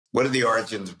What are the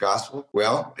origins of gospel?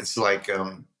 Well, it's like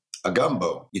a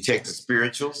gumbo. You take the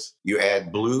spirituals, you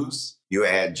add blues, you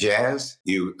add jazz,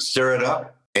 you stir it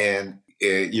up, and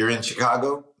you're in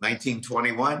Chicago,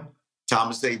 1921.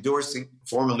 Thomas A. Dorsey,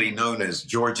 formerly known as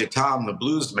Georgia Tom, the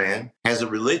blues man, has a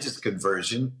religious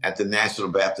conversion at the National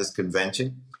Baptist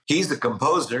Convention. He's the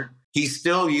composer. He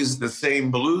still uses the same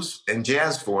blues and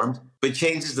jazz forms, but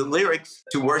changes the lyrics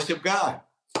to worship God.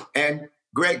 And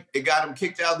Greg, it got him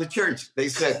kicked out of the church. They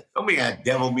said, don't be got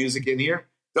devil music in here.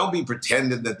 Don't be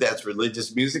pretending that that's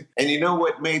religious music. And you know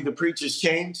what made the preachers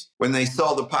change? When they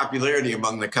saw the popularity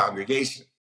among the congregation.